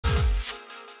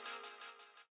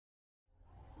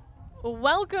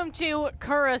Welcome to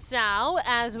Curacao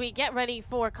as we get ready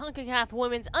for Concacaf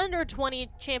Women's Under-20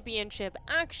 Championship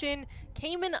action.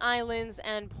 Cayman Islands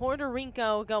and Puerto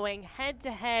Rico going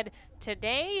head-to-head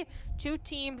today. Two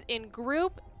teams in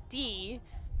Group D.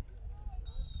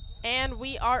 And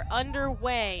we are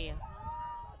underway.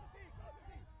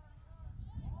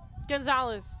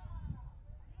 Gonzalez.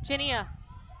 Chinia.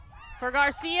 For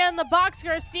Garcia in the box.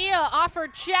 Garcia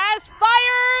offered Chaz.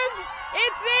 Fires!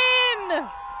 It's in!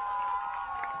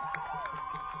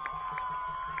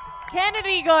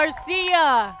 Kennedy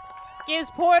Garcia gives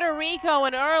Puerto Rico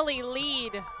an early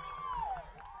lead.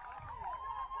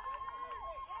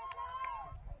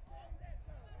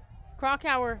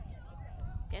 Krakauer,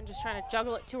 again, just trying to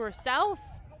juggle it to herself.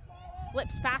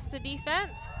 Slips past the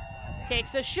defense.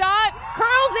 Takes a shot,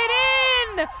 curls it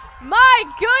in! My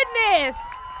goodness!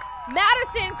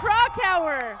 Madison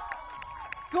Krakauer,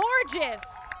 gorgeous.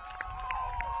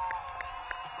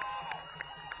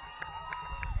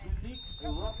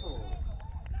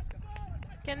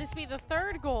 Can this be the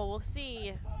third goal? We'll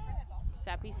see.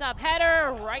 Zappy sub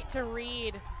header, right to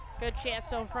Reed. Good chance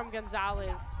though from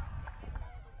Gonzalez.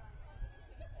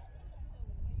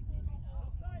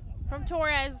 From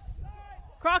Torres.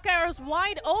 Krakauer's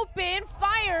wide open,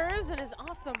 fires, and is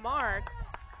off the mark.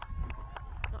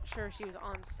 Not sure if she was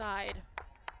onside.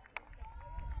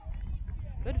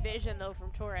 Good vision though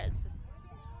from Torres.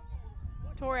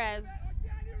 Torres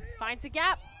finds a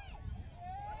gap.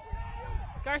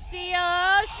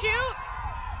 Garcia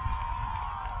shoots.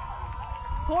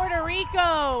 Puerto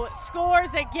Rico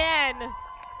scores again.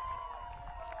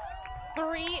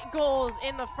 3 goals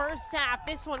in the first half.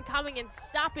 This one coming in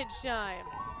stoppage time.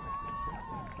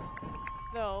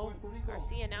 Though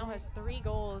Garcia now has 3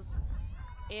 goals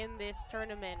in this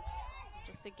tournament.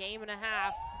 Just a game and a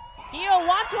half. Keogh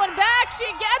wants one back.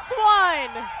 She gets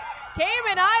one.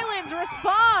 Cayman Islands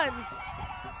responds.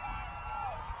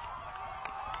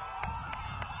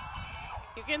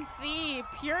 You can see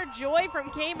pure joy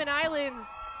from Cayman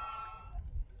Islands.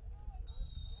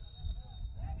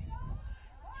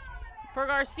 For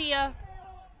Garcia.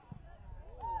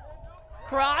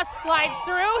 Cross slides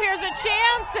through. Here's a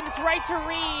chance, and it's right to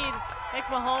Reed.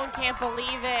 McMahon can't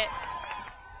believe it.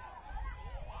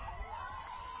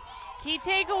 Key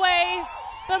takeaway.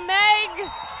 The Meg,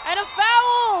 and a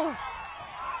foul.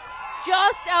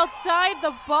 Just outside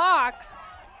the box.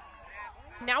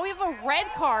 Now we have a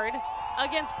red card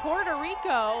against Puerto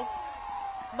Rico.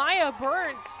 Maya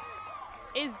Burnt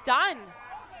is done.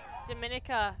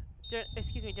 Dominican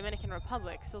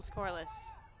Republic still scoreless.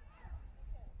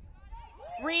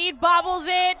 Reed bobbles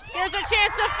it. Here's a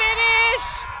chance to finish.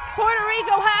 Puerto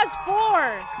Rico has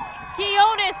 4.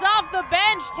 Quiones off the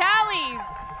bench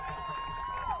tallies.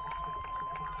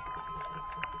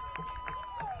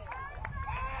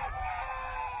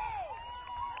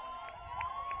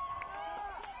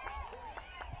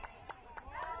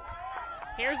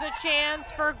 Here's a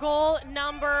chance for goal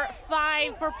number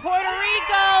 5 for Puerto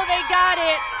Rico. They got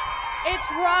it.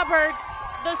 It's Roberts,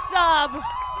 the sub.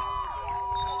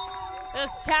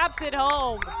 Just taps it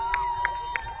home.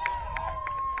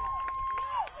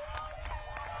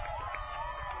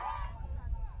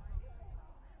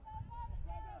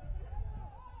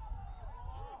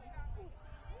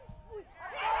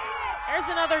 There's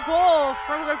another goal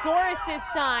from Gregoris this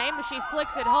time. She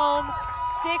flicks it home,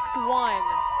 6-1.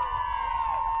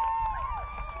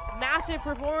 Massive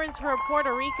performance for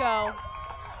Puerto Rico.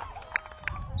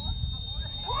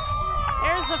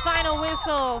 There's the final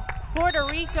whistle. Puerto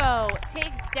Rico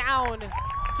takes down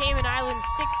Cayman Islands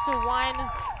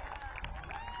 6-1.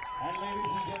 And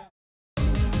ladies and gentlemen.